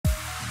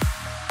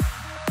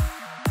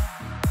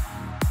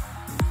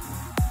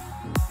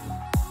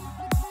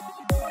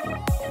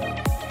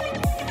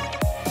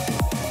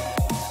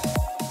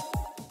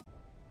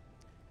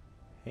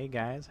Hey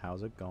guys,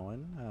 how's it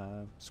going?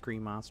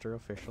 Scream Monster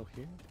official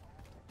here.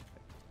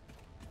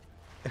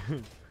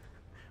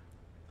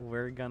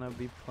 We're gonna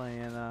be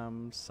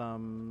playing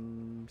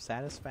some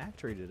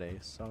Satisfactory today,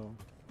 so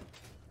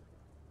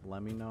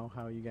let me know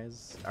how you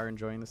guys are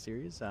enjoying the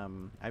series. I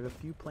have a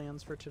few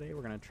plans for today.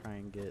 We're gonna try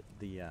and get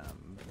the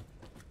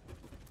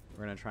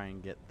we're gonna try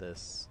and get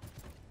this.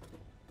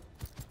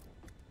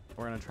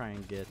 We're gonna try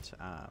and get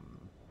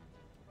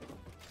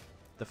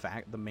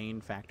the main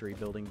factory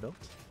building built,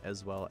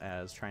 as well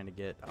as trying to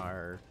get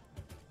our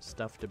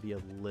stuff to be a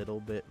little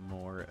bit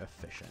more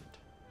efficient.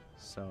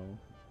 So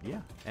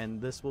yeah, and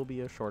this will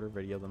be a shorter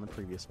video than the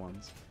previous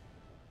ones.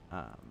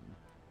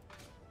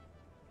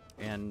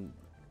 And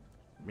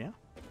yeah,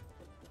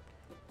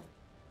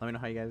 let me know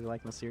how you guys are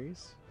liking the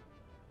series,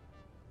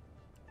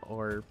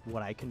 or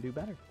what I can do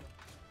better.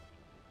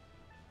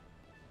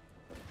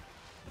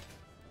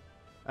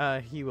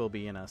 He will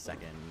be in a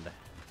second.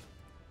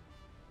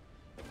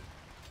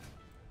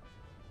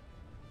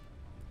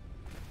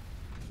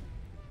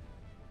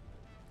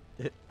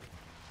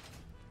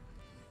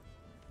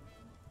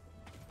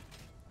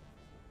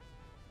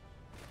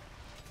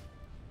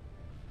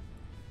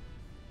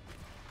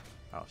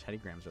 Oh, Teddy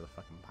Grahams are the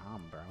fucking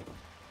bomb, bro.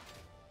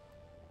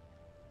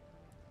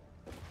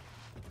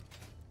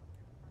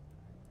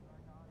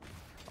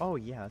 Oh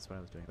yeah, that's what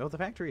I was doing. Oh, the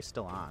factory is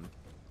still on.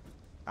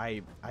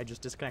 I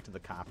just disconnected the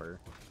copper.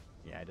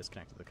 Yeah, I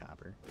disconnected the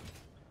copper.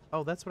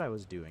 Oh, that's what I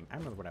was doing. I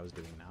remember what I was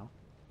doing now.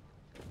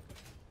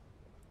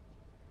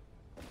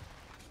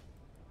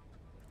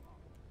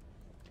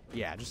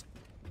 Yeah, just...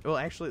 Well,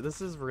 actually,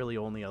 this is really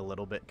only a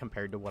little bit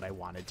compared to what I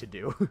wanted to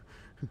do.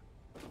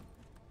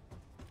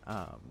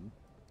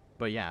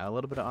 But yeah, a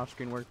little bit of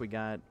off-screen work. We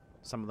got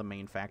some of the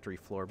main factory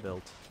floor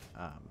built.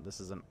 This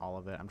isn't all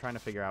of it. I'm trying to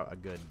figure out a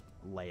good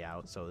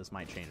layout, so this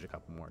might change a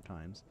couple more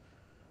times.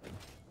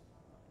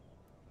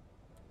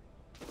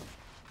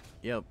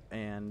 Yep,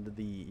 and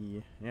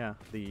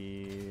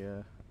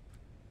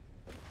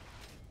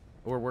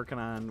we're working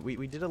on,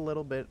 we did a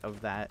little bit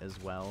of that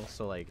as well.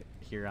 So like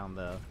here on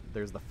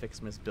there's the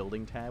Fixmas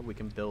building tab. We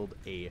can build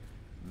a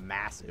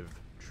massive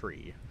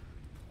tree.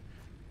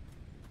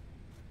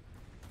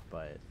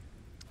 But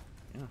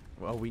yeah,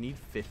 well, we need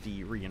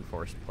 50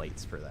 reinforced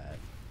plates for that.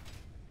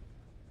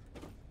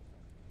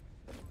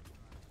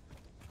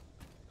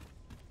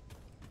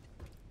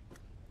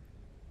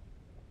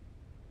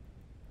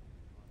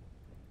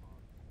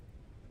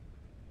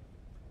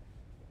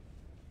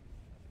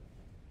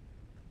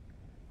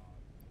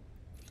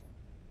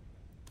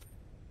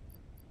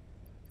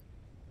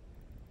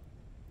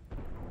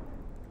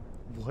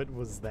 What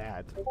was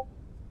that?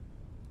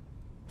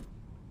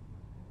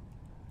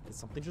 Did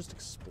something just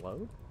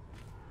explode?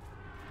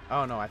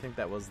 Oh no, I think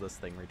that was this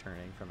thing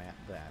returning from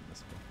the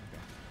atmosphere.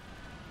 Okay.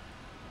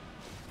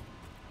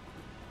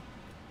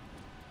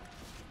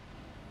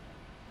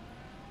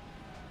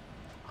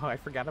 Oh, I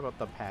forgot about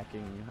the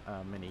packing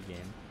mini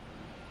game.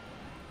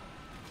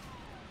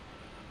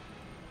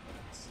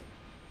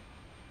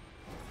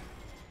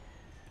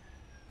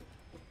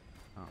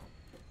 Oh.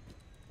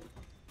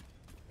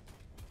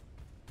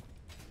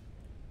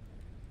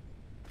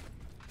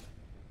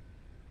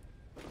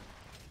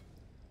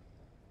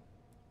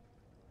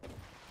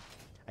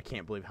 I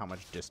can't believe how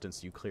much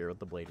distance you clear with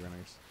the Blade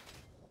Runners.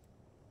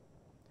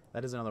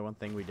 That is another one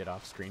thing we did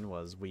off screen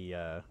was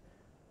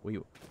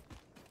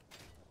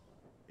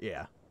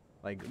yeah,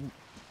 like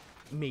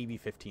maybe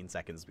 15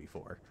 seconds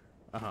before,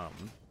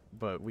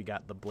 but we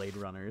got the Blade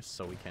Runners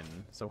so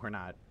we're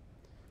not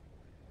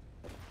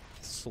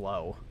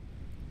slow.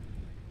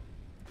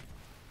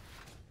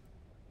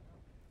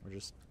 We're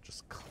just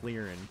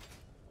clearing.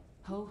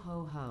 Ho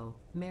ho ho!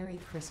 Merry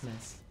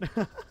Christmas.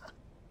 Did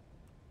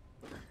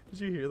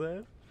you hear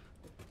that?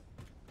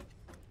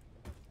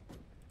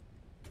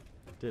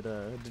 Did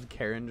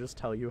Karen just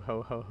tell you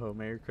ho ho ho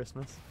Merry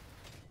Christmas?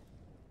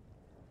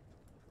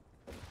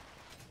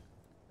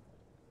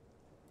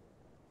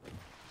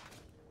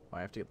 Oh, I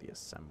have to get the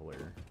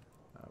assembler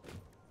up.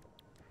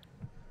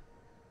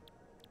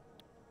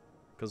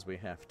 Because we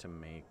have to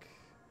make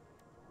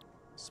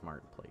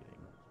smart plating.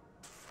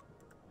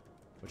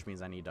 Which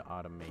means I need to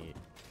automate.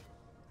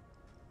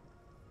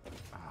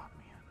 Oh,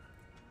 man.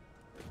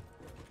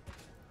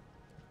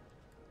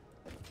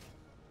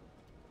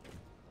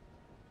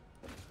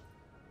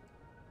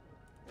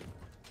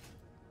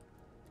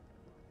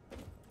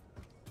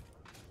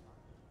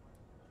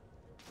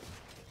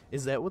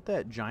 Is that what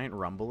that giant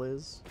rumble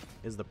is?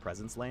 Is the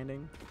presence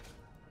landing?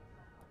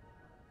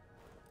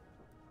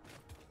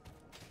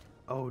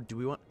 Oh, do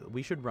we want...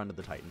 We should run to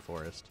the Titan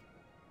Forest.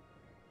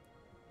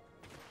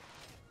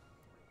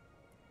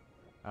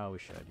 Oh, we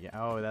should. Yeah.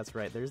 Oh, that's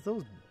right. There's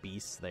those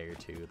beasts there,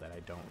 too, that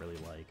I don't really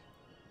like.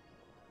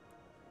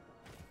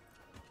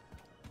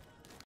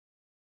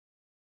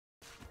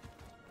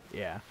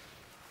 Yeah.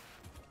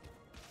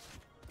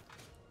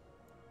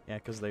 Yeah,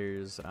 because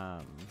there's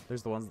the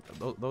ones,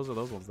 those are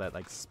those ones that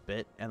like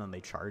spit and then they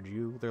charge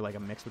you. They're like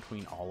a mix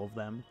between all of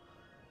them.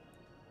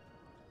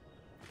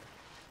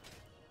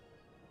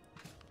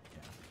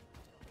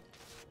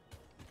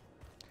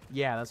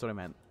 Yeah, that's what I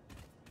meant.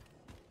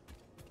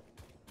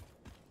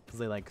 Because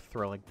they, like,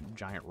 throw, like,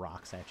 giant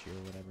rocks at you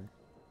or whatever.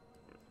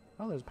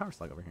 Oh, there's a power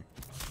slug over here.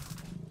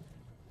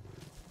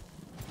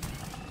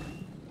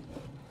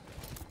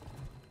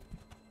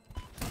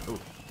 Ooh.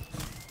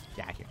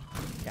 Get out of here.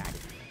 Get out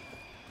of here.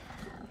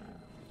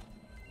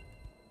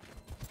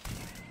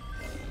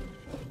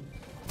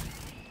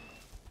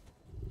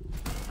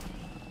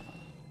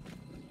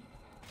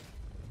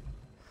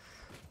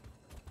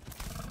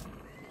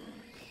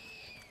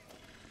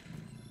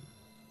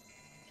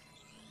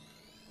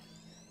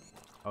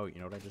 Oh, you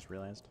know what I just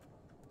realized?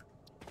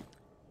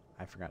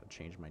 I forgot to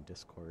change my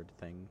Discord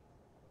thing.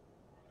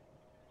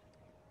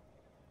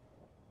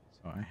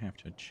 So I have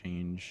to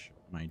change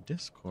my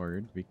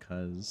Discord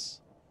because...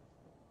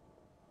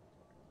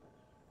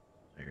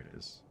 There it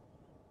is.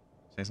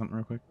 Say something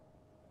real quick.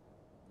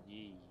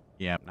 Yee.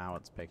 Yep, now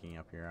it's picking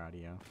up your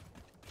audio.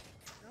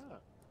 Ah.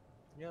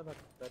 Yeah,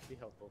 that'd be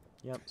helpful.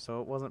 Yep,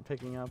 so it wasn't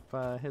picking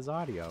up his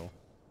audio.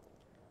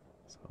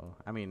 So,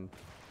 I mean,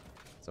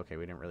 it's okay.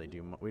 We didn't really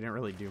do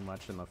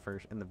much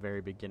in the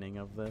very beginning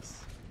of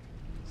this.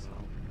 So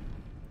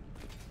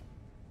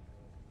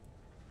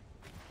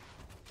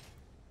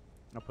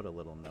I'll put a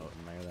little note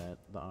in there that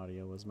the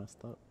audio was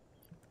messed up.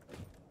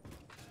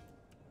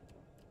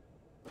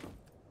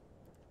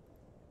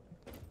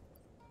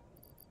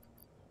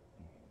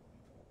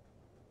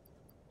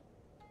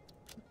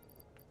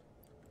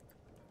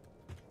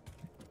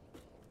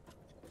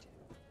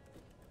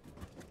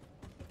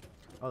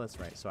 Oh, that's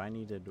right. So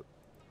I'm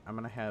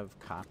gonna have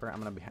copper.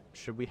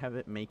 Should we have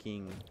it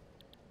making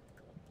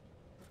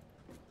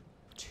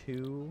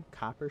 2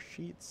 copper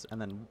sheets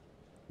and then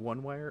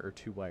 1 wire, or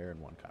 2 wire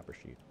and 1 copper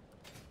sheet?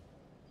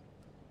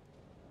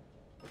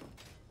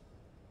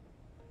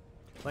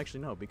 Well,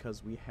 actually, no,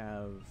 because we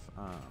have,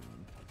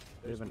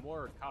 There's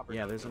more copper.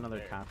 yeah, there's another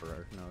there.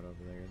 copper node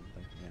over there.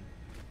 Yeah.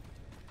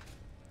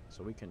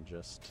 So we can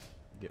just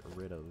get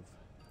rid of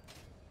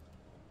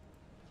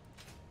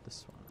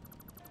this one.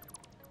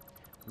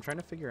 I'm trying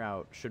to figure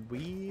out, should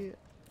we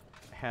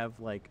have,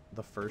 like,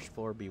 the first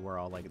floor be where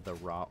all, like, the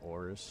raw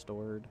ore is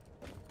stored,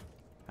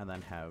 and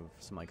then have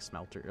some, like,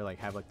 smelter, or, like,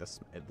 have, like, this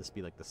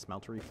be, like, the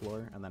smeltery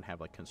floor, and then have,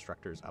 like,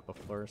 constructors up a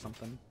floor or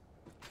something?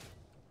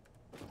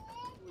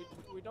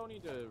 We don't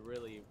need to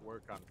really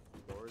work on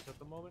floors at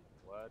the moment.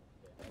 What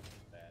the heck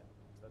is that?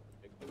 Is that the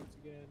big boots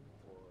again?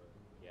 Or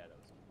yeah, that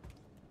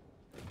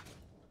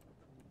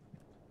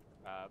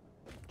was.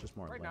 Just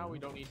more Right now, we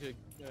layout? don't need to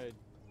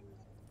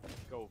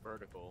go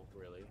vertical.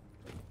 Really,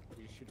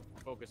 we should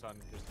focus on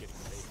just getting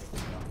the basics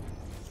done.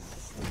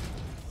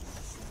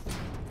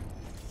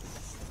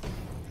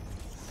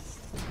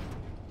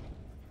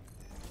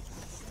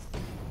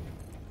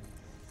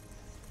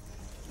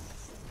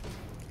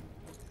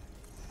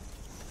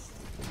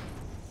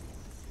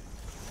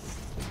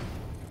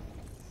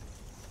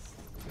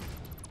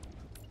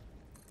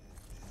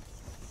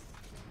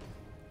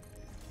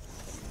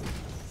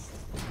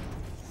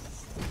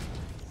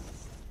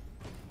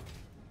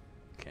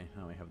 Okay,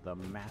 now we have the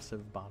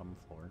massive bottom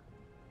floor.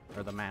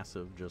 Or the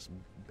massive just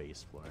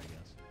base floor, I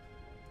guess.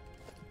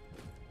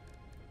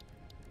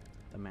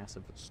 The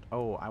massive...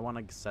 Oh, I want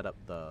to set up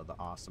the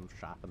awesome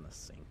shop in the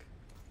sink.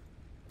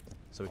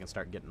 So we can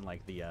start getting,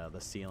 like, the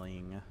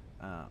ceiling,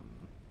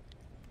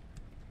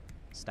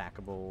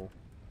 stackable...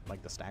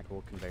 Like, the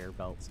stackable conveyor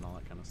belts and all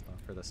that kind of stuff.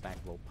 Or the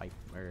stackable pipe,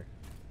 or...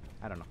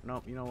 I don't know.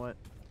 No, you know what?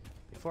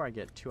 Before I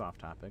get too off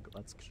topic,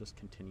 let's just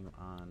continue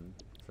on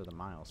for the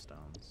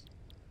milestones.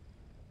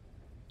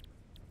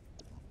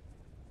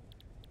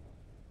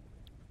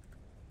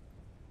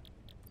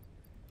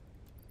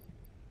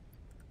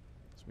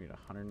 So we need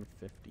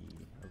 150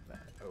 of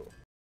that. Oh.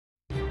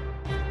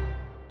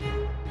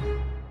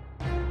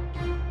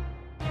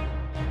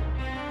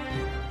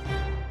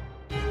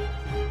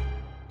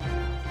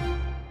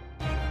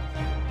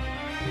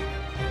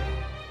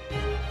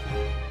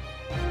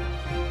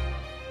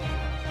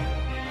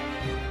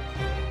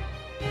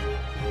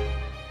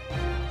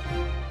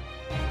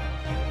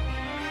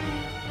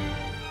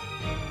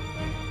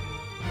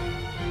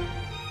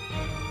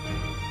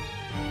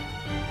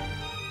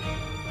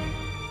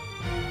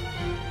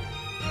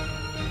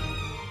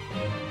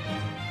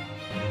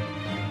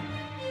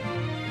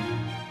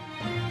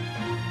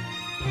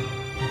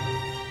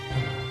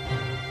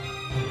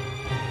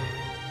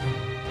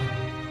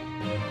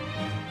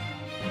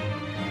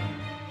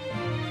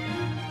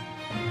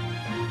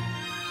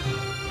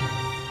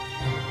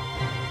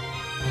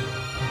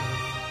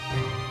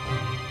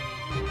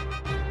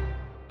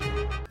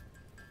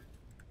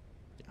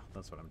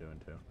 That's what I'm doing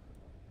too.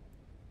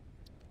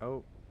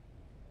 Oh,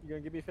 You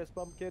gonna give me a fist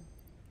bump, kid?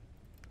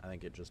 I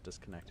think it just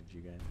disconnected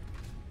you guys.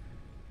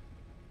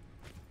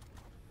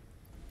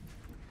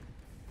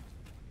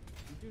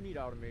 You do need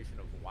automation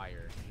of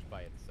wire just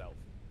by itself,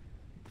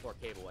 or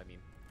cable, I mean.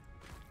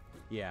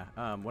 Yeah,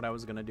 what I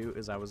was gonna do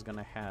is I was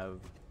gonna have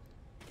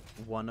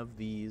one of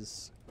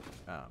these,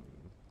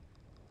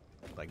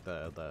 like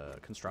the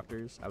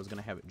constructors, I was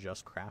gonna have it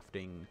just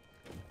crafting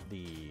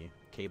the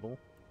cable,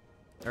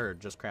 or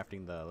just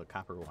crafting the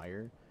copper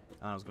wire,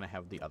 And I was gonna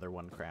have the other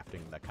one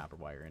crafting the copper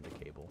wire into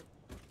cable.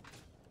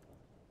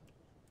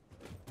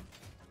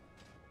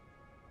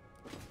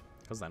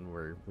 Because then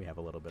we have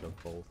a little bit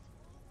of both.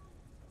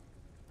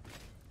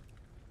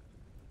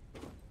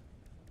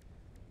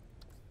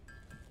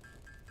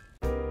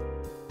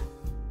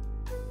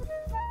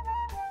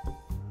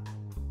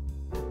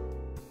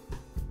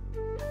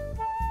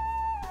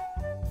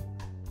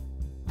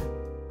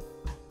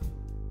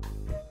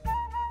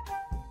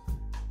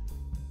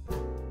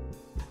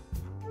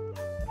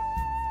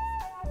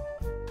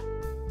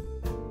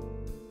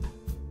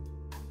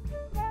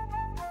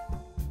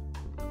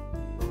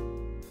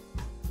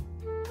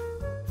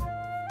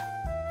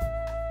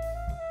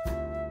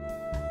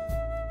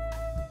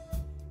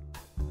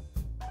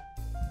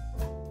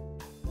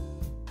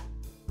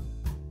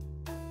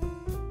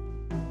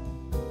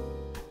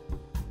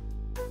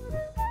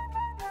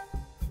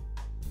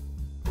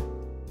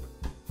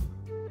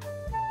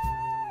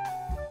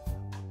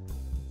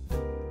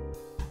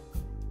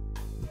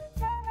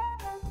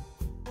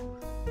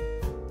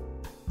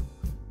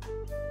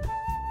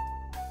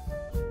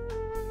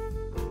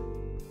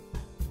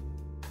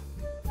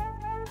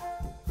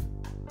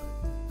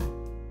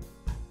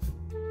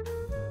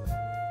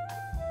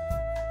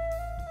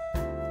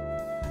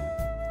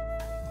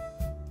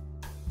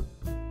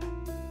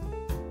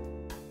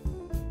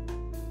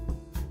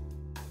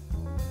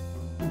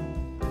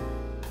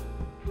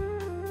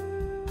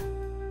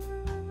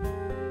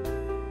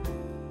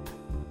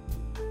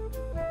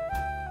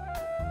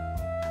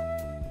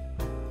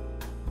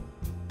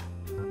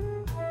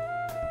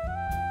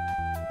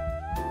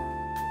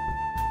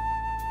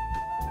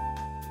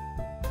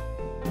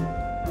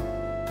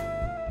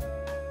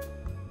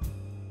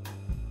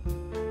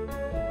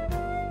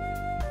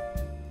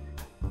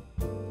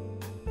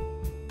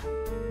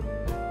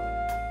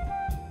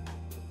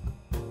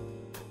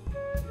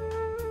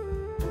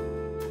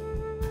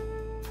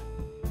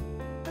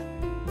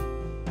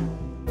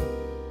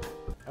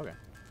 Okay.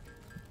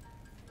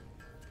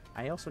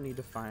 I also need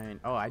to find...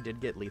 Oh, I did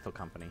get Lethal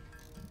Company.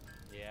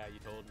 Yeah, you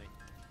told me.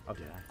 Oh,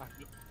 did I?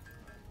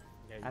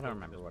 Yeah, you I don't told me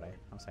remember this what I... morning.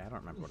 I'll say I don't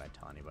remember what I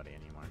tell anybody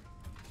anymore.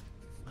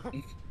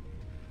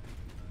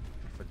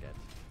 I forget.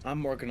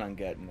 I'm working on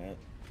getting it.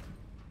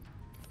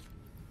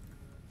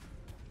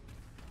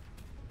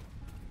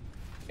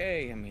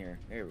 Hey, I'm here.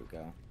 There we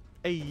go.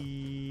 Hey,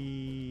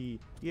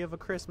 you have a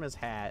Christmas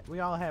hat. We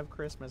all have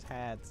Christmas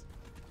hats.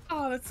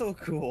 Oh, that's so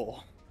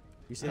cool.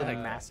 You see the Uh,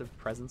 massive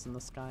presents in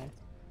the sky?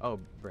 Oh,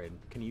 Braden,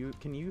 can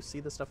you see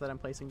the stuff that I'm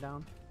placing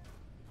down?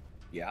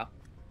 Yeah.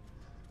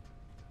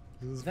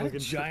 This Is that a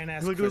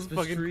giant-ass look at this Christmas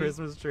fucking tree?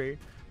 Christmas tree.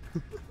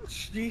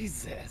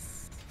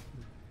 Jesus.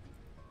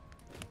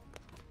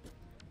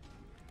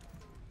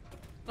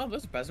 Oh,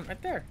 there's a present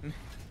right there.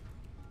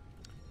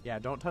 Yeah,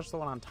 don't touch the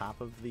one on top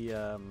of the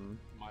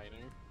Minor.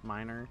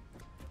 miner.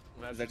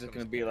 Well, Is that just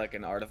gonna be like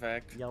an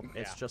artifact? Yep,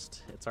 it's Yeah.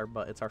 just it's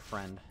our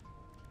friend.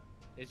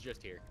 It's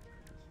just here.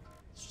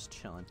 It's just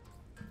chilling.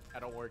 I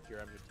don't work here.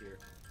 I'm just here.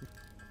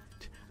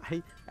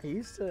 I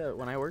used to,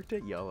 when I worked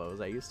at YOLO's,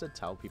 I used to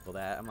tell people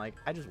that. I'm like,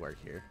 I just work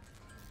here.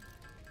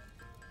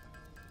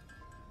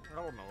 I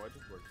don't know. I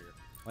just work here.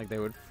 Like they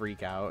would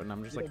freak out, and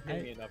I'm just You like, don't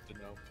pay me enough to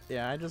know.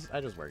 yeah, I just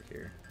work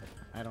here.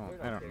 I don't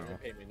They know.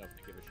 They pay me enough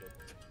to give a shit.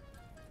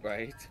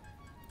 Right?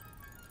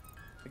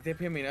 Like, they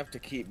pay me enough to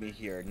keep me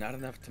here, not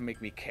enough to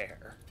make me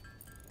care.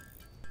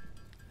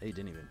 They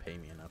didn't even pay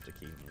me enough to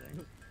keep me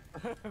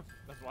there.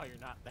 That's why you're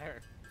not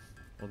there.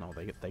 Well, no,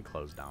 they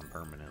closed down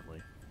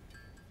permanently.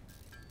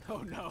 Oh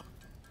no.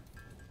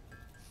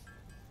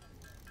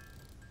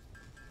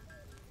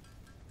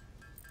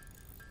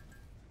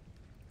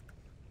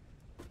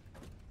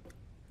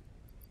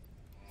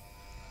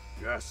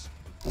 Yes.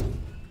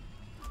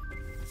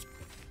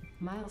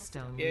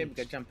 Milestone Yeah, we reached.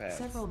 got jump pads.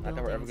 Several I thought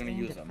we were ever buildings gonna aimed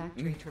use at them.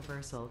 factory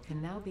traversal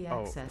can now be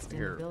Oh, accessed in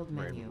here, the build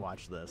Braden, menu.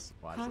 watch this.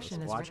 Watch Caution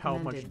this. is Watch how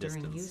much recommended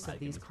during distance use of I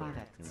can these clear. Give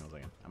products. me 1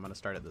 second. I'm gonna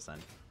start at this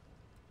end.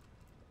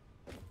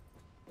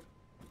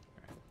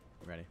 Alright,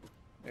 ready?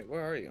 Wait,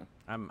 where are you?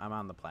 I'm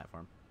on the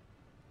platform.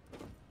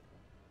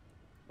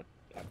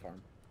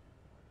 Platform.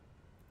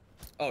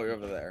 Oh, you're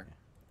over there.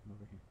 I'm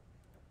over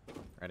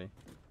here. Ready?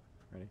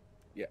 Ready?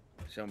 Yeah,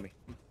 show me.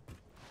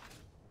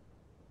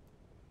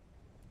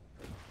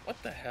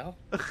 What the hell?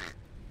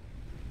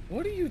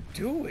 What are you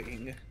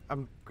doing?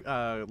 I'm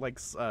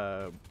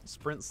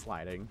sprint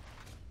sliding,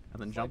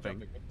 and then Slide jumping.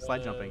 jumping.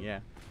 Slide jumping, yeah.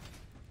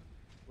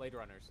 Blade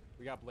runners.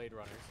 We got blade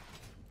runners.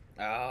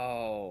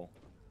 Oh.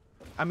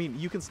 I mean,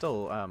 you can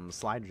still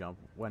slide jump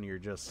when you're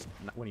just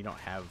when you don't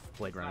have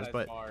blade Not runners, as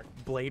but far.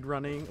 blade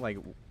running, like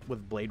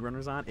with blade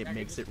runners on, it I can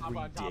makes just it hop on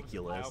top of the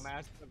ridiculous.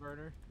 Biomass the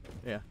burner.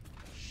 Yeah.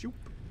 Shoop.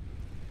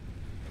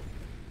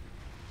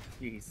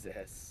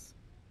 Jesus.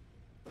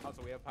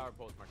 Also, we have power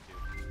poles Mark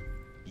II.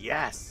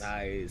 Yes.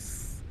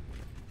 Nice.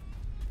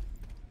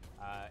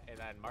 And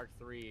then Mark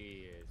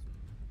III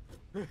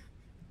is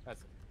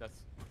that's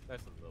a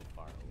little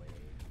far away.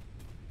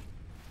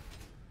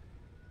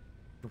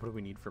 What do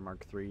we need for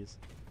Mark IIIs?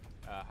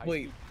 High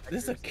Wait, speed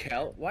this is a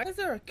vectors. Why is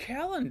there a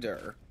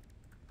calendar?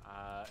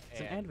 It's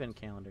an and advent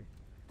calendar.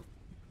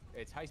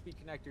 it's high-speed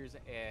connectors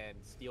and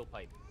steel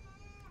pipe.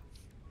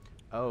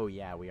 Oh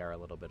yeah, we are a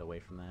little bit away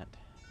from that.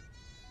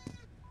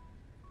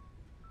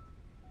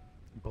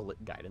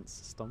 Bullet guidance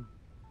system.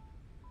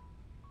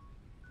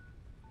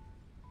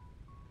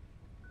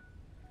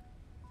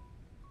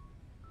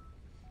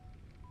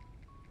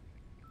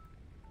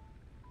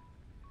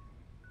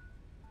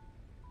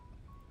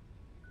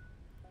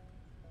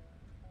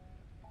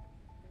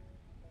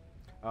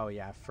 Oh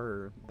yeah,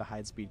 for the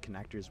high-speed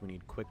connectors we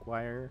need quick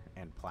wire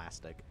and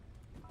plastic.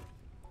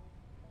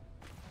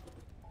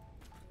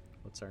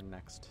 What's our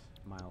next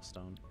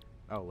milestone?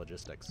 Oh,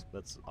 logistics.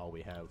 That's all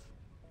we have.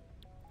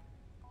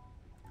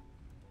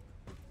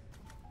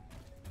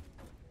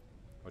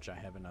 Which I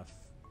have enough,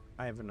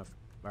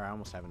 or I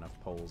almost have enough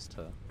poles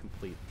to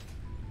complete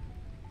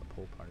the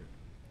pole part.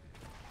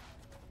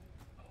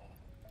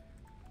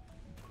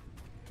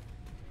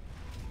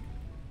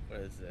 What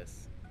is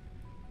this?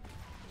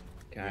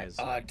 Can Yes.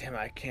 I? Oh, damn it,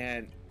 I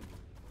can't.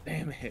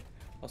 Damn it.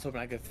 I was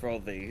hoping I could throw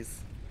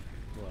these.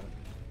 What?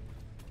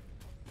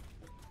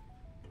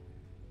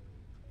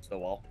 So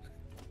well.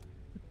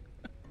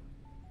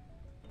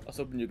 I was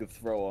hoping you could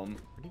throw them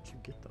Where did you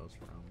get those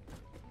from?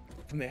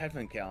 from the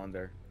advent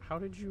calendar. How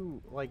did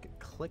you, like,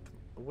 click?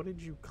 What did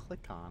you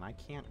click on? I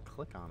can't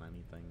click on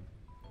anything.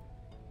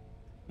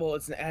 Well,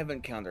 it's an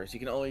advent calendar, so you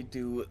can only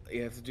do.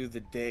 You have to do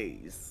the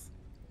days.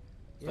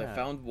 So I Yeah.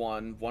 found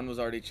one. One was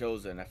already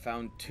chosen. I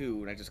found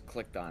two, and I just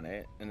clicked on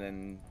it, and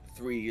then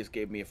three just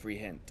gave me a free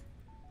hint.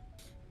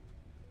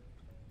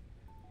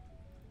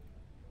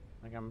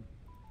 Like, I'm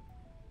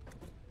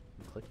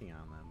clicking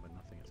on them, but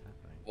nothing is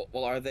happening.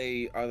 Well, are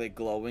they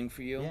glowing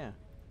for you? Yeah.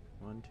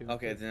 1, 2.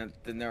 Okay, 3.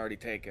 then they're already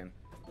taken.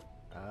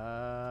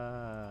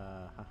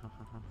 Yeah.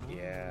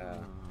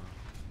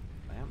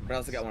 But I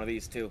also got one of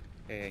these too.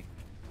 Hey,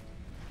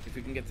 if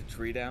we can get the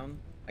tree down,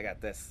 I got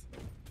this.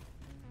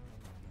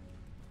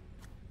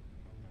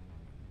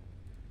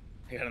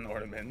 I got an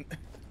ornament.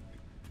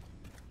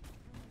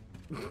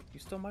 You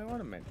stole my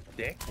ornament,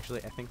 dick.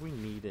 Actually, I think we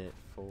need it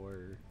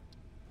for.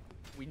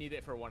 We need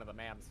it for one of the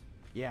mams.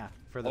 Yeah,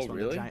 for this Oh, one,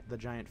 really? the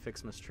giant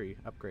Fixmas tree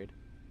upgrade.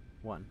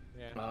 1.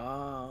 Yeah.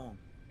 Oh.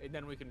 And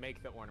then we can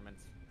make the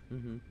ornaments.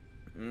 Mm-hmm.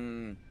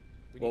 Mm.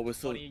 We Well, need we're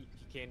still- 20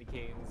 candy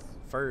canes.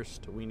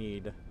 First, we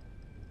need.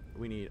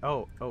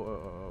 Oh.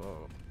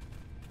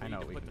 I know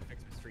We we need to can. put the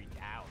Fixmas tree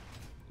down.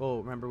 Well,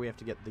 remember we have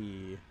to get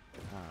the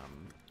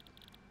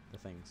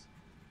things.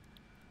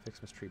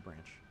 Fixmas tree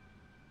branch.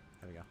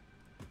 There we go.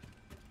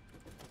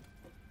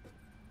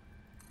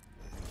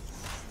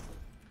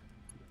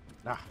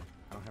 Ah,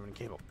 I don't have any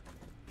cable.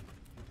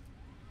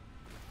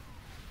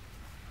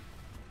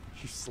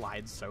 You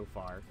slide so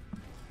far.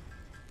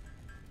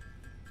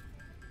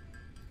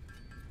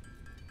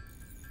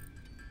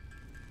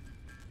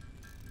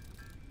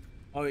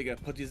 Oh, you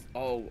gotta put these.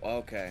 Oh,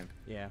 okay.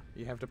 Yeah,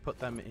 you have to put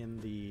them in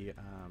the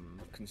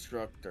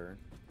Constructor.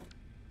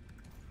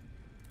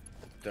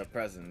 The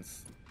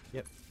presents.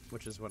 Yep,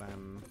 which is what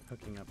I'm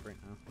hooking up right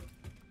now.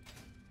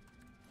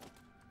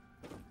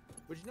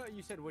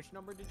 You said which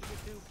number did you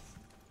get to?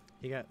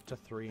 He got to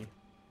 3,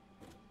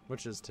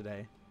 which is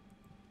today.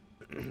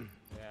 Yeah. Can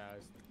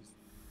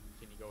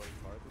you go any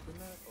farther than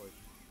that, or?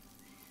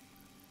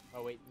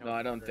 Oh wait, no. No,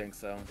 I it's don't third. think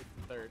so. It's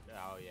third.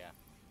 Oh yeah.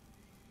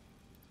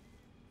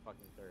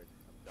 Fucking third.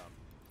 I'm dumb.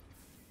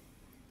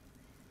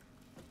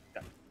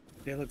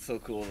 They look so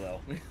cool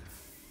though.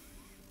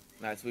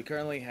 Nice. We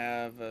currently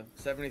have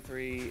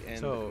 73 in the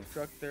So,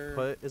 constructor.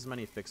 Put as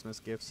many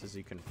Fixmas gifts as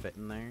you can fit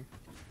in there.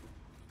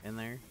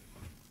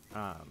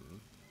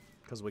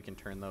 Because we can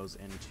turn those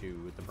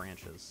into the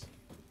branches.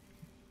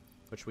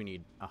 Which we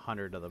need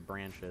 100 of the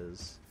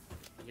branches.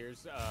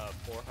 Here's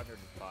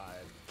 405.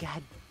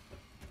 God.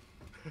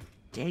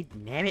 Dang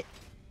it.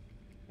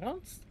 I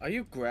don't. Are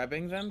you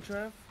grabbing them,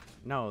 Trev?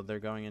 No, they're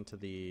going into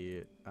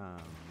the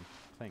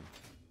thing.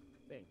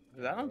 Thing.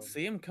 'Cause I don't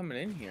see them coming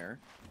in here.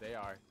 They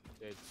are.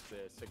 It's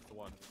the 6th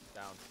one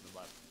down to the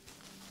left.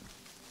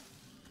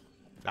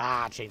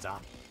 Ah, chainsaw.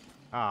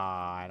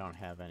 Ah, I don't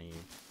have any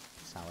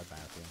solid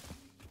battlefield.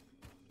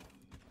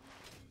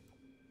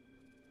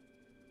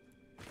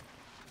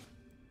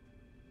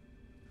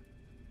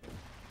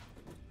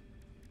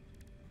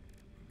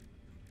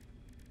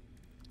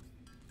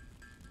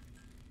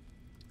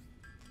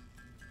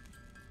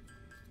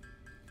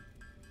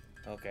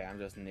 Okay, I'm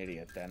just an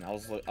idiot then. I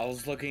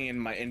was looking in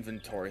my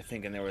inventory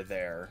thinking they were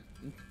there.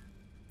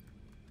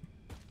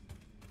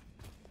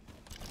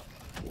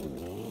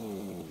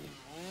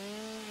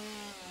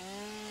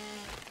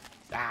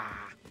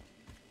 Ah.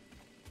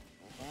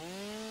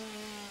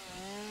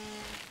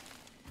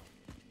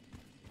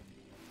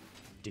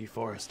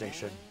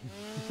 Deforestation.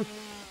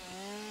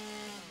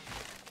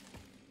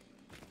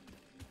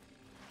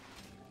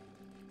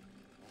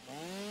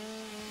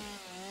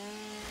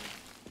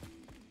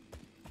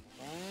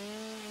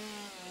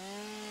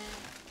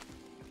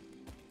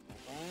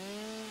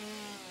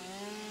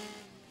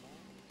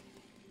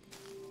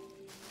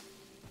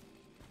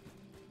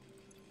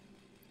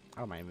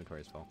 Oh, my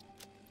inventory is full.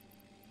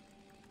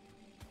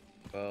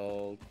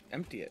 Well,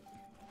 empty it.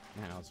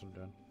 Yeah, that's what I'm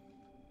doing.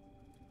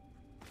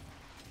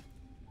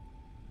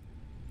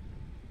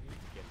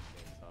 Get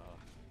this,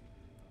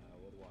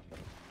 what do I want?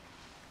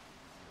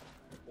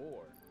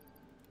 Or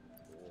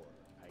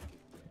I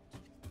could get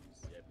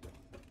zip.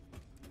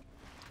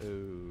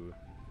 Ooh.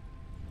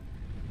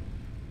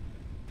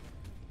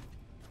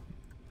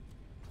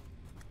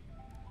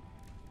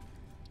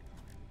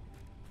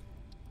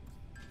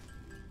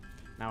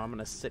 Now I'm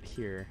gonna sit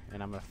here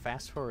and I'm gonna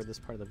fast forward this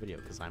part of the video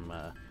because I'm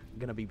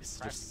gonna be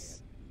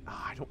just. Oh,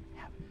 I don't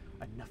have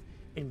enough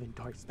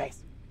inventory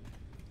space.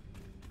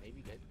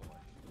 Maybe get more.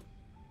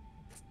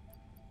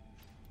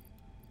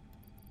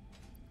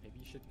 Maybe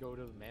you should go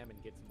to the MAM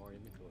and get some more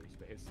inventory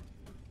space.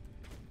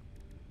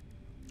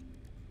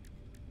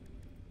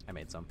 I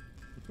made some.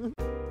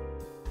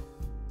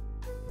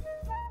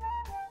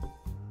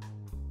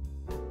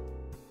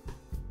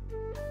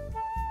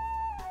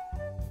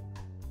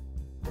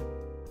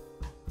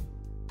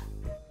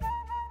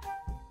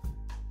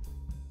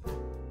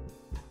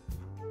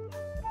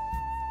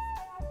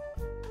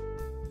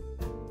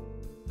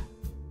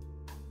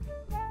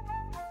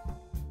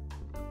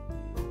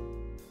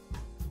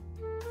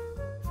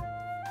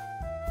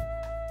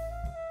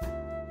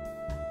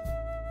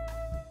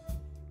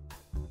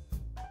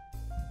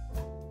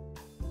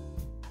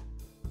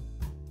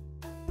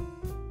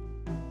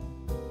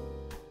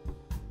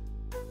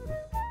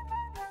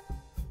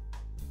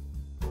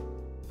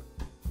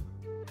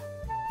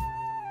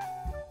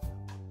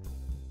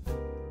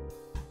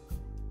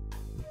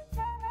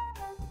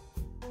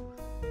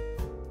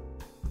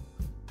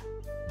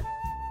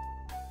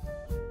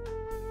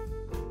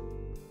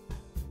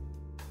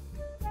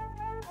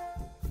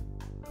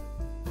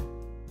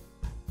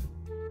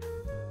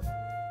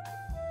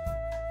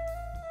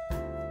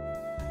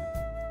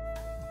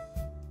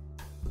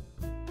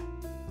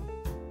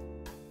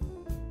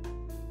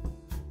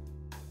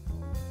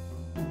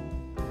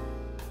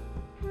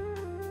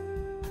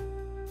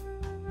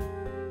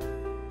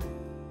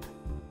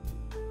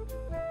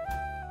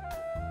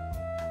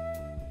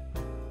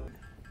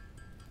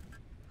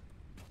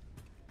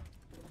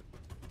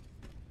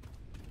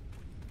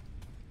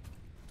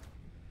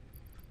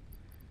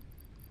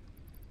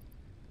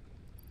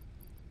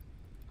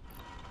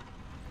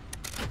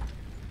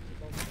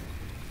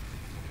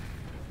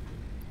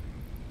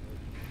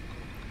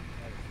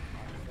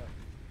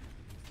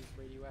 This is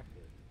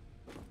radioactive.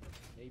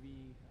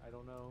 Maybe, I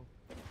don't know.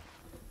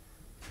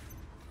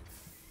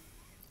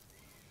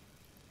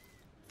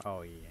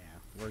 Oh yeah,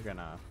 we're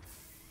gonna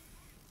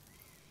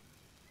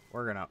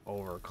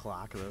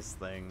overclock this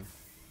thing.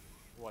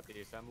 What, the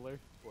assembler?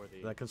 Or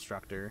The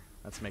constructor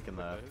that's making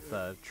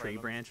the tree Frame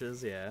 'em?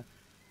 branches, yeah.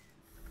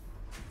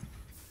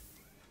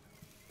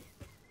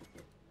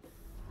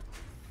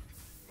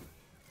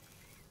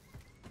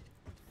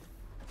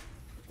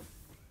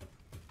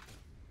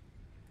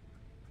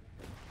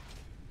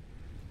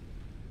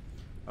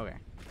 Okay.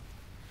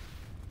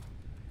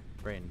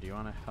 Brayden, do you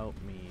want to help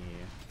me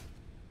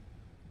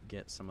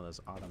get some of this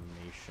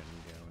automation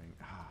going?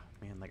 Ah,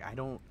 man, like I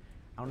don't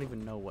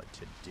even know what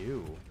to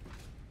do.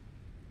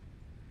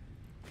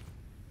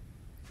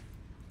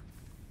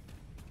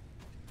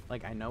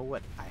 Like I know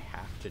what I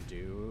have to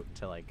do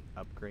to like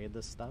upgrade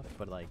this stuff,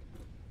 but like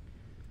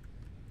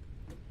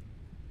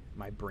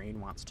my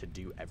brain wants to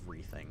do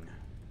everything.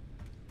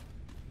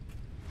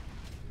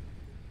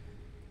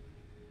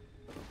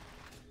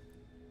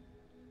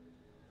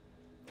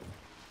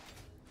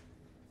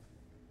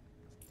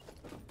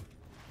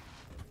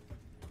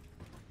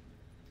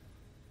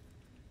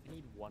 I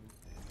need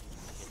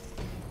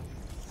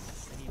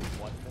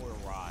one more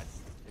rod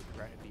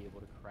to be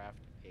able to craft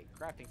a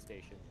crafting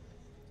station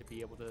to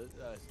be able to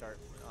start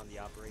on the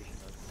operation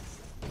of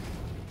the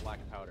black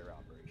powder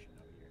operation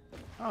out here.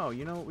 Oh,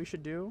 you know what we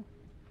should do?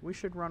 We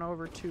should run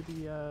over to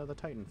the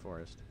Titan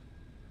Forest.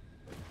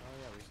 Oh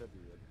yeah, we said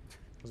we would.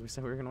 Because we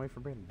said we were gonna wait for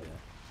Brayden to do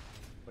that.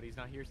 But he's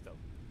not here still.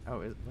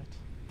 Oh, is what?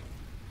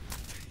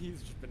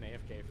 He's just been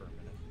AFK for a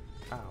minute.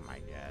 Oh my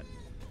god.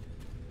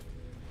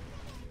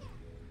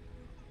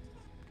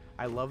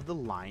 I love the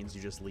lines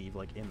you just leave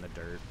like in the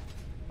dirt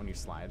when you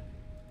slide.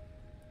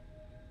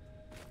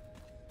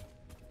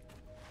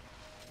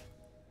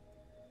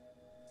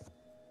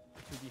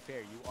 To be fair,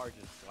 you are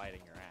just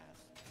sliding your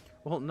ass.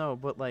 Well, no,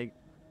 but like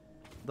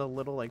the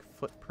little like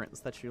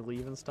footprints that you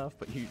leave and stuff,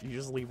 but you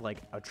just leave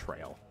like a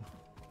trail.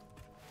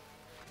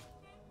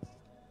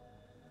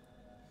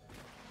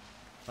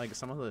 Like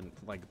some of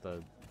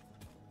the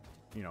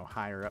you know,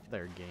 higher up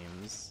there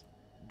games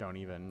don't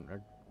even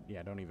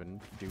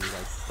do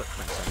like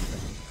footprints or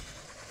anything.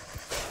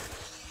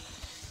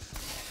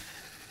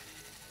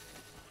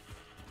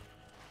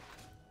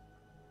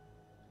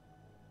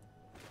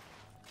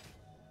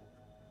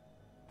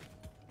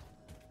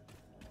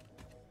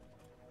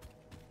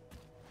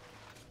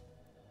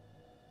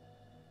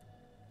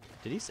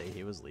 Did he say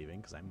he was leaving?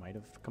 Because I might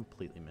have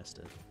completely missed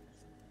it.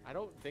 I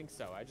don't think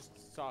so. I just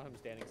saw him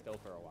standing still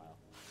for a while.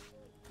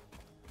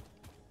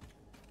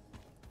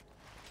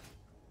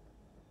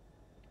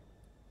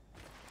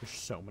 There's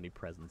so many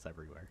presents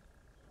everywhere.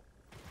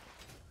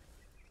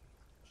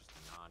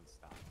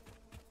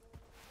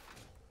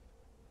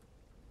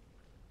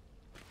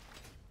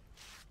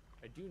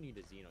 I do need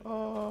a Xeno.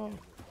 Oh.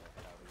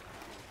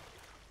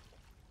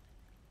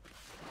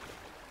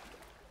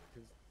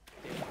 Because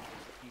there's a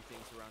few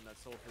things around that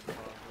sulfur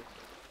deposit.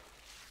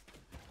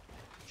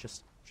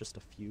 Just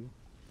a few.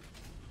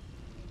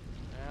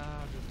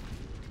 Yeah, just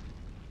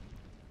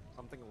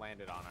something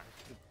landed on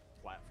our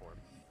platform.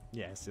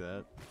 Yeah, I see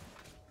that.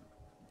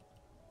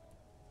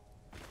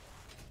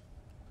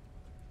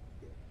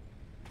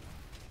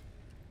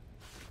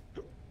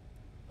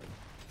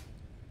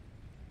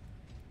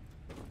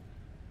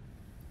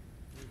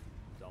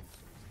 Dump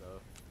some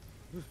stuff.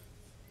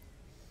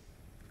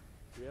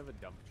 Do we have a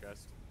dump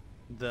chest?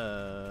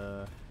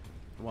 The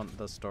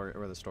store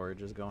where the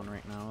storage is going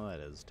right now, that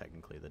is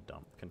technically the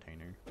dump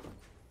container.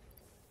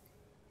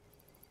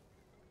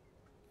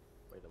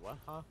 Wait, the what?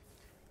 Huh?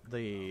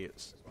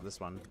 This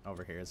one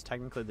over here is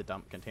technically the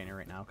dump container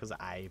right now because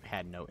I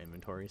had no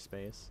inventory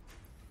space.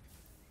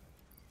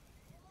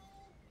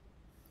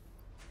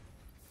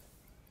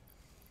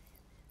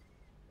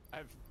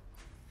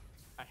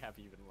 I have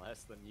even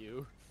less than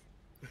you.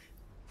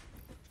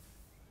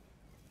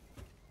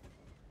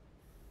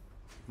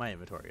 My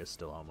inventory is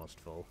still almost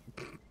full.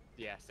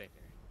 Yeah, same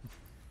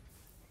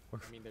here.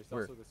 I mean, there's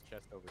we're- also this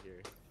chest over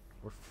here.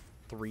 We're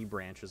 3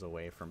 branches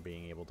away from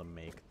being able to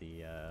make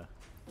the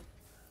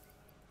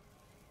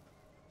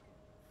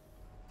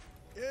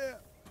Yeah.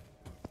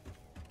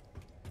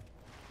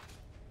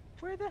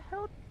 Where the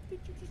hell did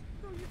you just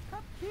throw your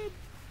cup, kid?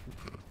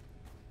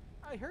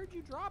 I heard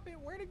you drop it.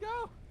 Where'd it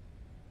go?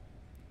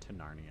 To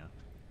Narnia.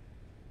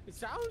 It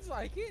sounds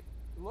like it.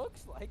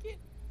 Looks like it.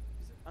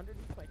 Is it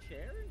underneath my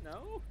chair?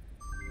 No?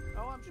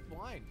 Oh, I'm just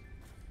blind.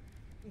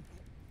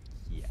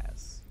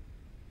 Yes.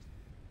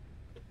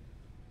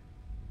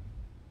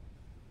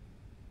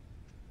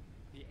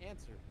 The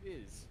answer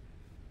is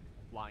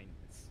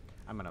blindness.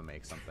 I'm gonna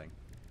make something.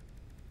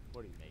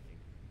 What are you making?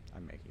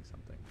 I'm making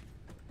something.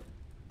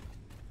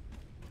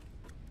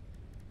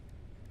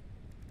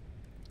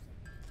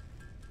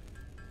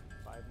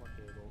 Five more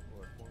cable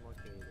or 4 more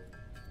cable.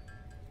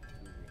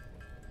 2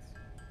 reinforcements.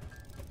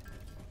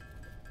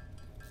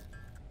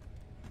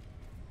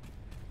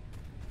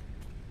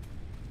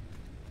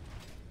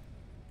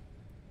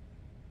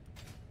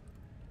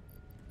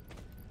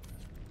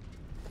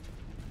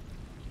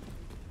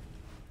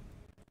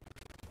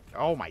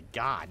 Oh my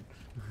god.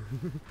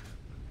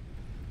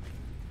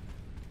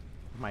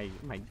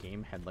 my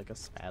game had like a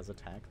spaz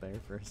attack there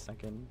for a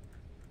second.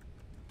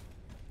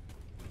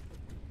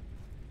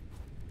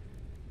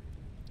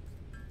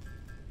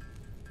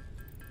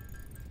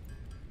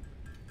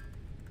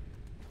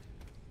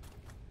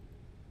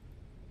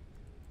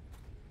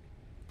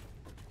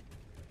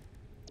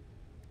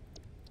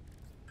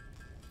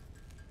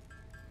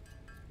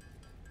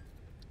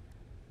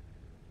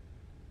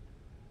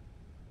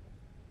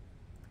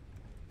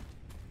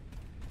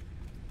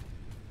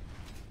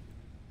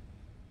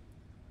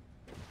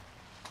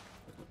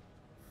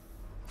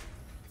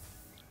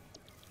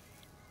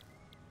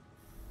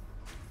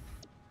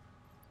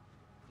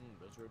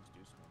 Those roads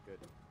do smell good.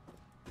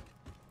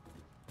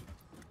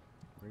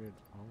 Where did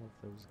all of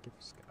those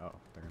gifts go? Oh,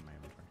 they're in my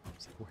inventory. I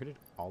was like, where did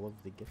all of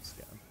the gifts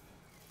go?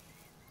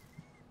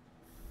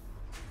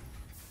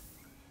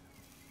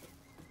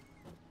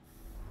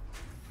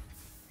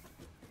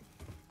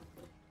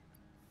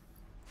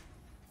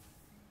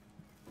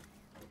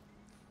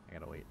 I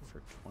gotta wait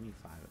for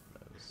 25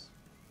 of those.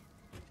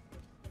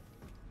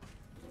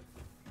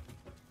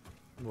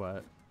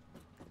 What?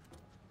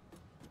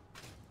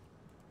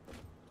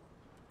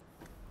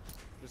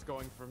 Just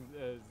going from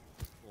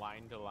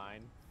line to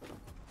line.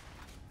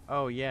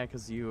 Oh yeah,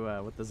 because you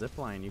with the zip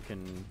line you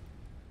can,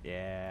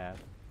 yeah.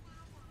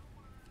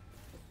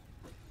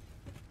 Do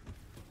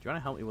you want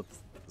to help me with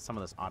some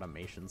of this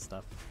automation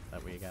stuff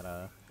that we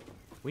gotta?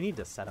 We need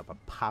to set up a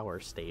power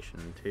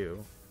station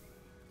too.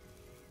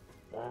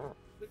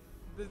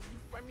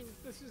 I mean,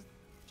 this is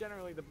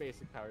generally the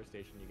basic power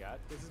station you got.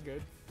 This is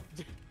good.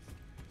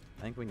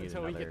 I think we need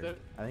Until we another. get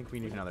I think we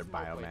need another some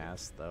more plating.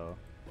 biomass though.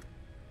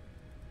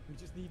 We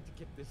just need to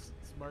get this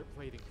smart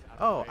plating out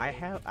Oh, of the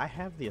way. I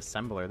have the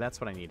assembler. That's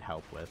what I need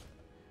help with.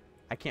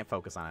 I can't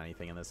focus on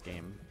anything in this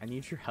game. I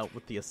need your help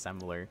with the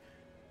assembler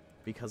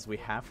because we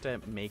have to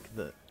make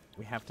the.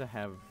 We have to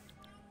have.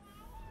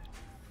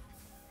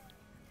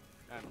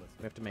 I'm listening.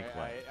 We have to make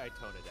what? I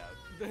tone it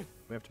out.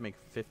 We have to make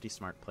 50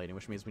 smart plating,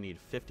 which means we need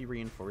 50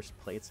 reinforced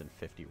plates and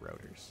 50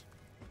 rotors.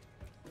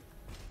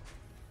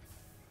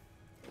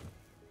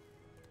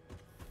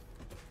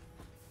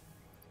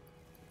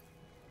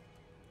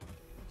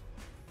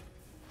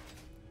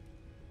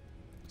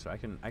 So I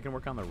can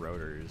work on the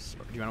rotors.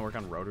 Do you want to work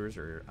on rotors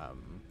or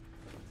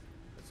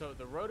So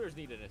the rotors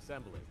need an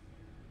assembly.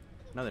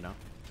 No, they don't.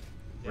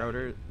 Yeah,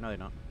 Rotor? No, they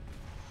don't.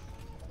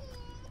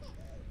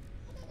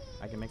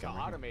 I can make To them.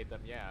 right here. automate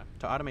them, yeah.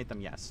 To automate them,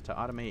 yes. To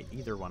automate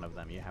either one of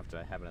them, you have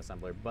to have an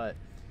assembler. But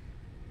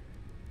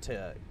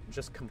to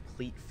just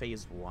complete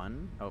phase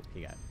 1, oh,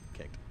 he got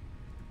kicked.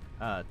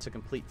 To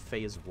complete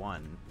phase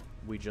 1,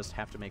 we just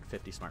have to make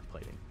 50 smart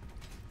plating.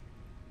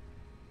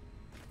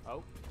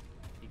 Oh,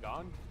 he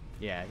gone?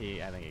 Yeah, I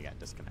think he got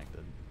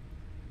disconnected.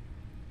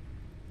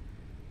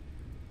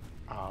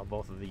 Oh,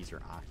 both of these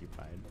are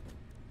occupied.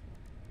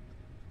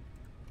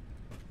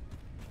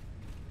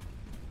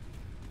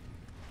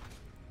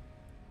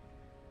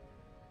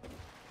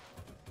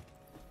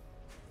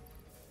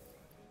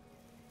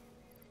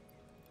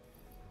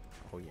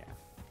 Oh yeah.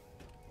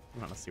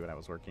 You want to see what I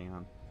was working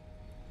on?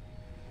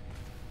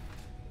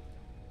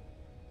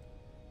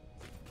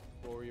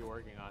 What were you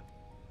working on?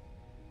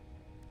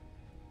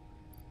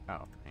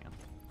 Oh, hang on.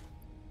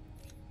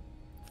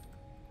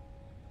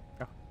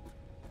 Oh,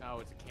 Oh,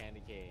 it's a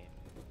candy cane.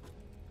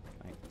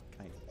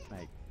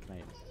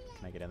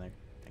 can I get in there?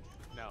 Thank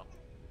you. No.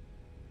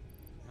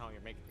 No,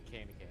 you're making the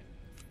candy cane.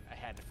 I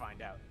had to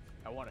find out.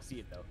 I want to see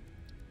it though.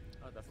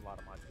 Oh, that's a lot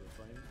of modular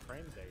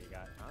frames there you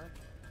got, huh?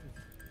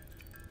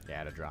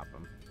 Yeah, to drop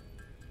them.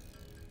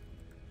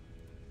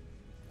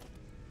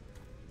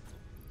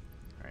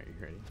 Alright, you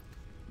ready?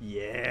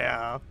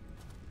 Yeah!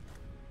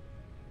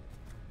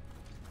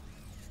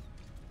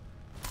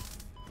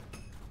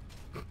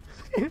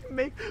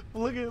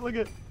 Look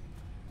at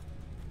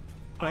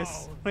when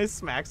I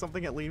smack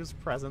something, it leaves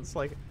presents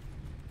like.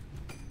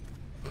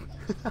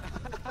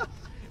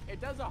 It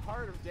does a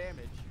heart of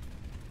damage.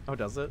 Oh,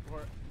 does it?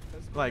 Or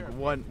does it Like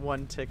clear a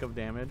one tick of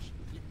damage.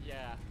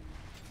 yeah.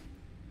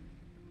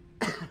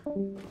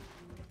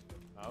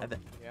 I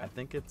Yeah.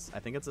 think it's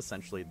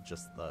essentially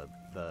just the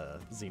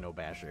Xeno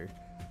Basher,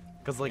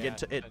 because like Yeah,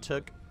 it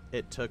took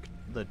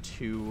the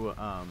two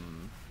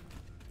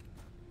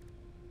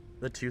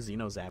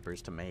Xeno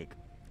Zappers to make.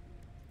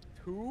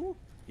 Two?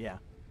 Yeah,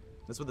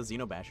 that's what the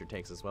Xeno Basher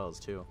takes as well as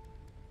two.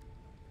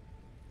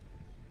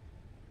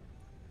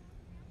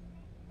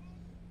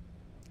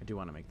 I do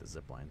want to make the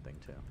zipline thing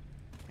too.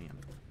 Man.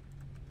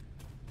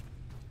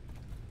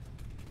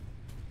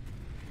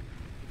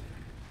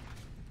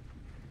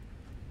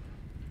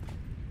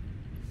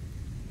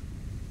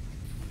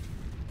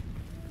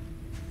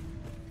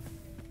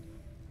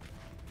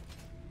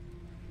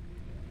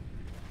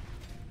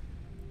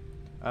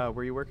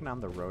 Were you working on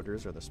the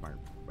rotors or the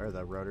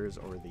rotors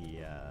or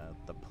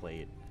the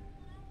plate?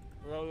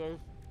 Rotors.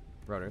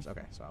 Rotors.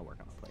 Okay, so I'll work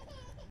on the plate.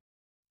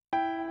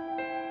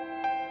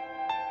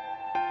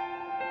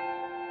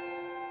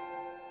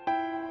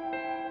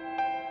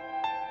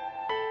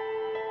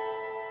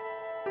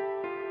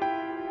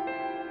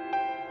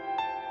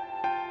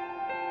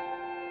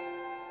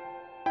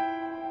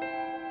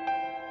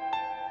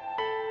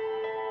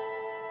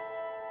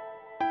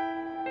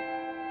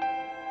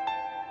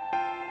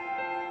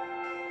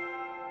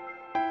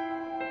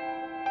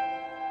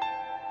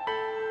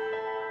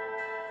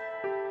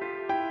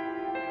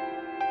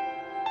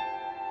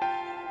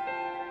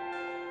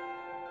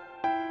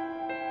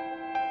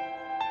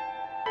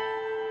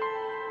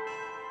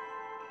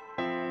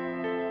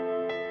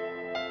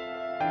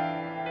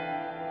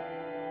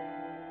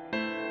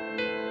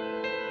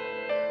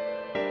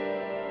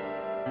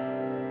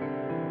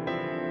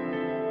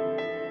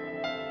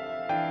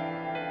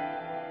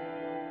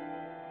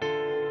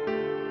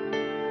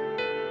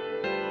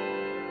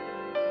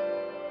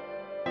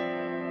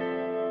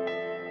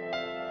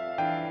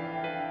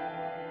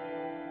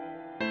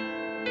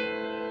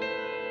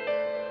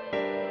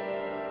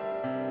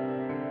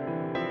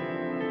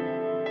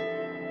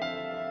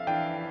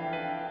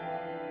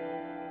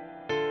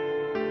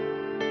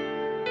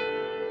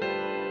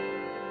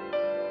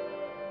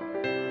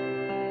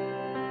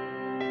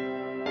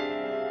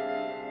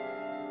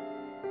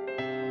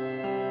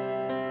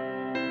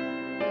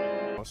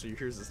 So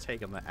yours is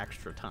taking the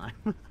extra time.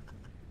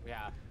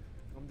 Yeah.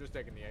 I'm just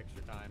taking the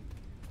extra time.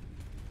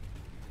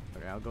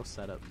 Okay, I'll go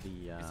set up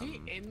the. Is he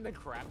in the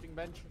crafting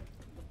bench?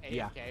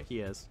 Yeah, AFK?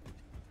 he is.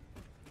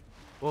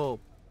 Well,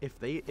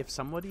 if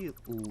somebody,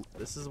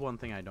 this is one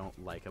thing I don't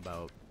like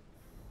about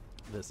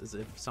this, is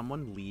if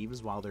someone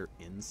leaves while they're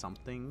in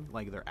something,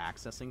 like they're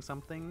accessing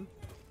something,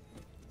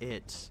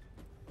 it,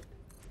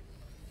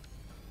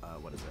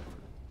 what is it?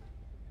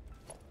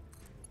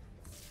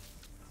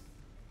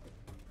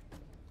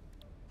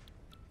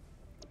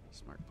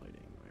 Smart plating,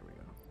 there we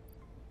go.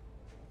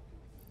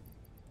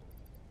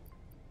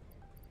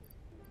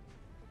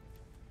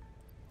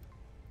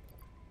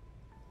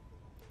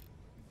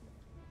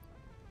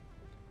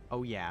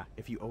 Oh yeah,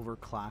 if you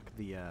overclock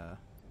the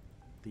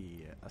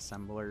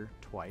assembler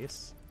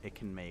twice, it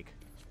can make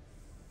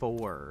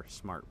 4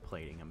 smart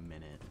plating a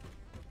minute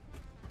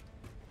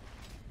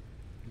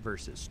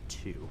versus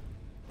 2.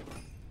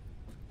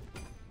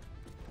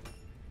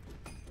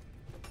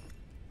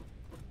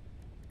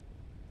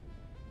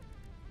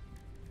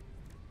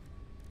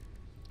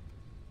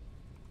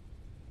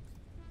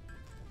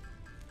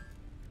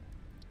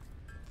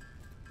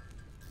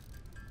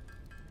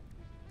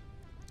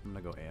 I'm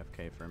gonna go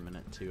AFK for a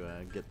minute to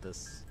get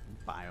this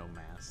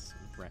biomass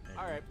ready.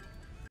 All right.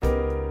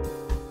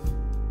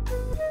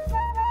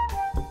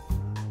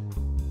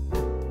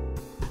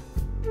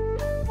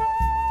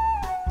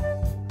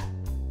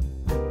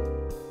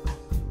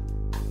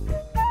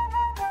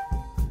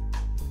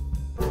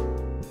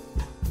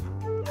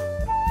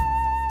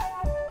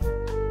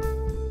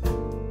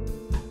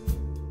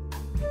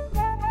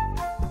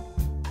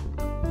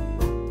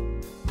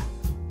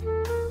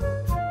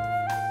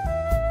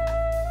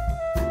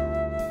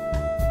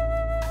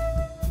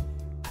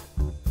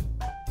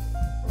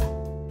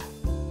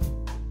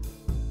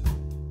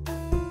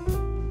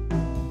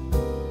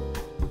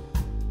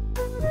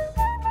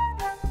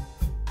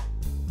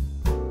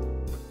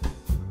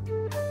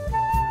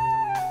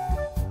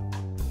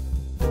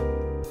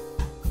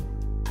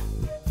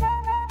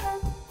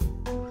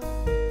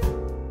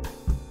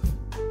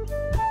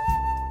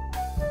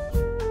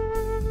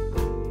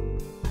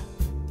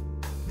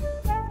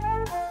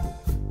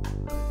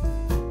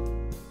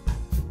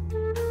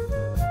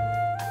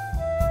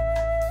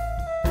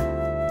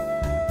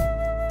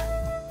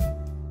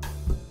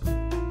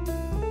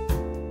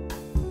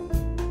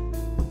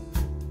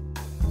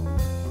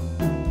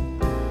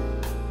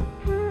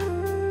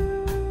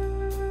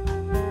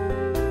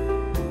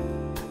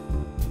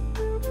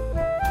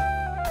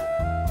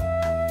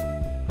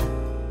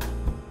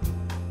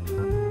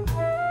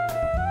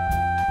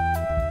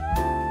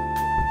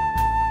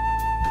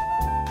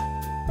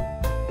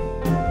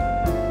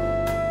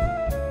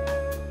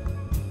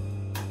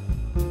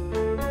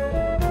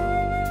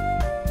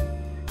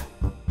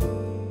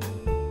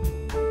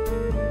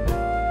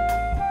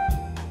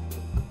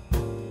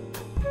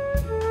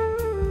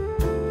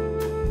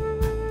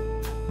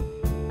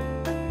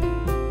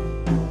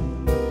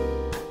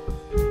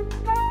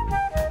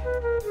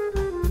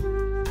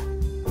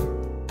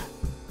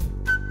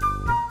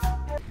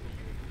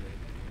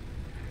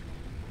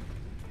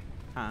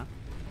 Huh?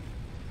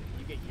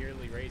 You get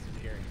yearly raises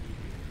guaranteed.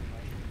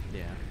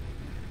 Yeah.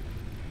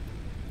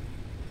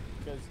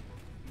 Because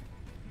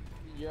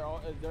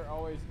they're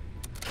always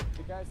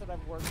the guys that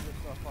I've worked with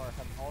so far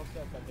have all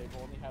said that they've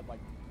only had like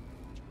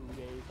 2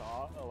 days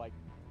off, like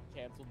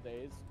canceled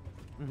days,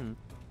 Mhm.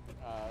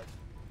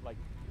 like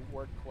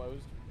work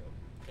closed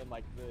in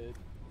like the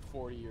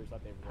 40 years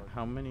that they've worked.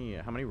 How many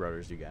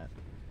rotors you got?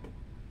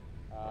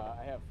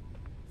 I have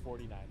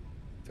 49.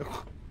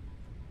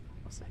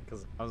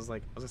 Because I was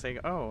gonna say,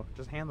 oh,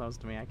 just hand those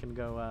to me. I can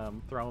go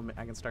throw them.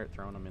 I can start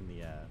throwing them in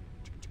the.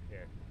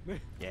 Here.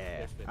 Yeah.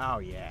 There's 50. Oh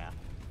yeah.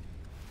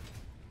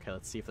 Okay,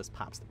 let's see if this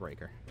pops the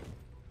breaker.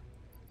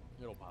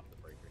 It'll pop the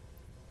breaker.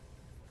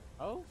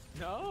 Oh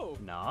no!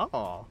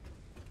 No.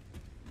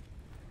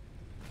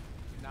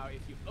 Now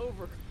if you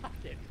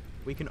overclock it,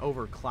 We can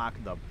overclock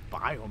the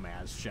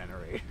biomass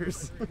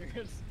generators.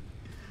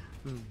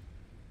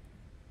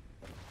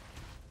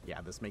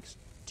 Yeah, this makes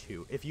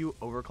 2. If you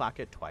overclock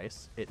it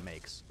twice, it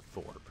makes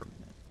 4 per minute.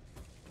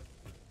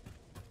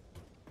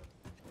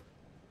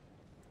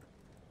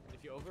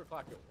 if you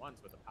overclock it once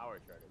with a power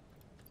charger,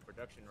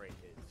 production rate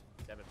is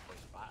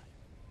 7.5.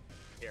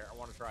 Here, I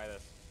want to try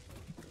this.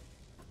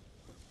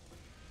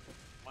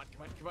 Come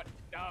on.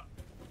 No.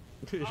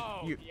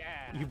 Oh,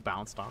 yeah. You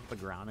bounced off the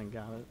ground and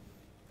got it.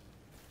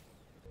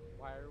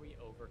 Why are we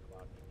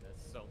overclocking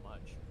this so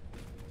much?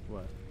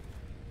 What?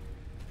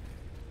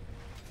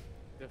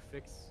 To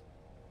fix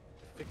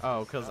Oh,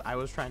 this because stuff. I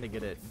was trying to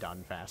get it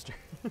done faster.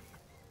 I'm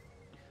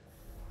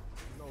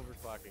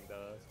overclocking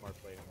the smart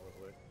plate a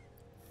little bit.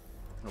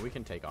 We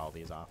can take all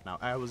these off now.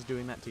 I was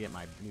doing that to get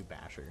my new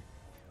basher.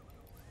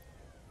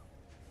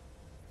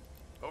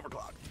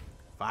 Overclock.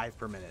 5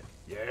 per minute.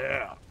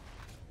 Yeah.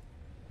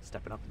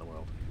 Stepping up in the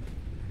world.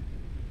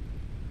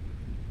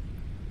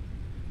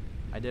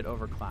 I did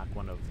overclock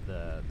one of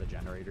the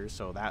generators,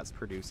 so that's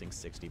producing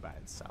 60 by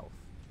itself.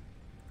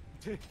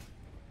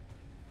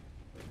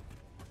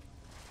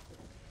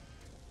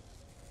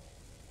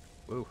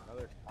 Ooh.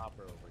 Another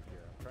copper over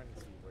here. I'm trying to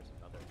see where's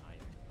another iron.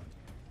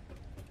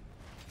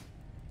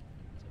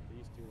 So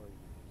these 2 are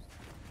used.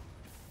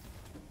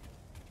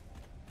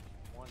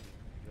 One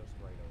just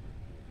right over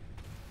here.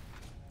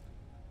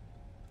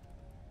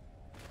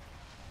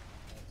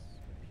 That's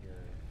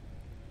impure.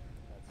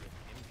 That's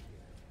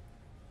impure.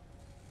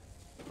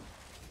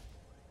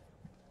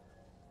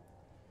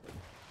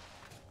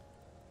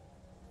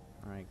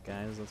 Alright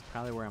guys, that's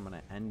probably where I'm going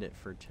to end it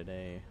for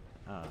today.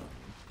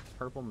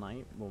 Purple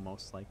Knight will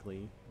most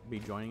likely be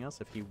joining us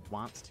if he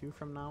wants to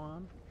from now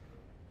on.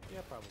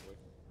 Yeah, probably.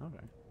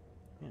 Okay.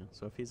 Yeah,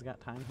 so if he's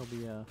got time, he'll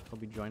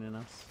be joining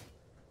us.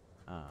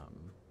 I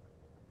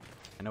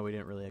know we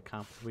didn't really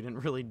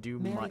do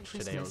Merry much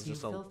Christmas, today. It was you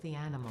just a filthy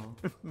animal.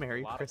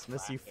 Merry A lot of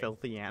Christmas, you clapping.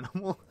 filthy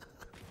animal.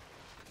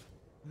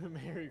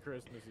 Merry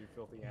Christmas, you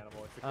filthy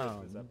animal. It's a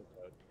Christmas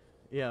episode.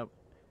 Yep.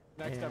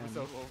 Next and-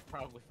 episode, we'll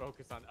probably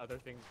focus on other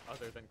things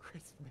other than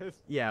Christmas.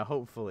 Yeah,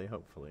 hopefully.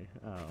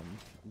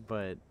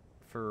 But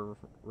for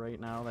right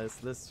now,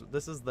 this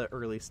is the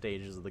early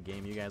stages of the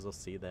game. You guys will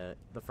see that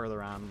the further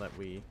that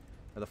we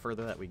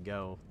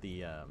go,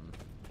 the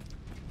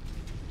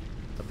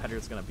better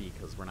it's gonna be,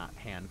 because we're not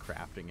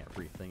handcrafting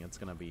everything. It's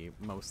gonna be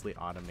mostly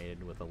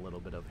automated with a little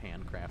bit of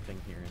handcrafting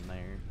here and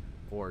there,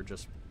 or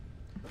just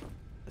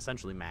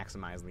essentially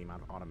maximize the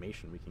amount of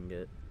automation we can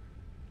get.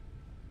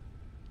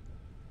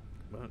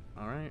 But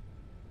alright.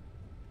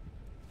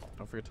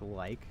 Don't forget to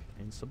like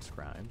and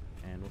subscribe,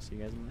 and we'll see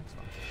you guys in the next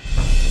one.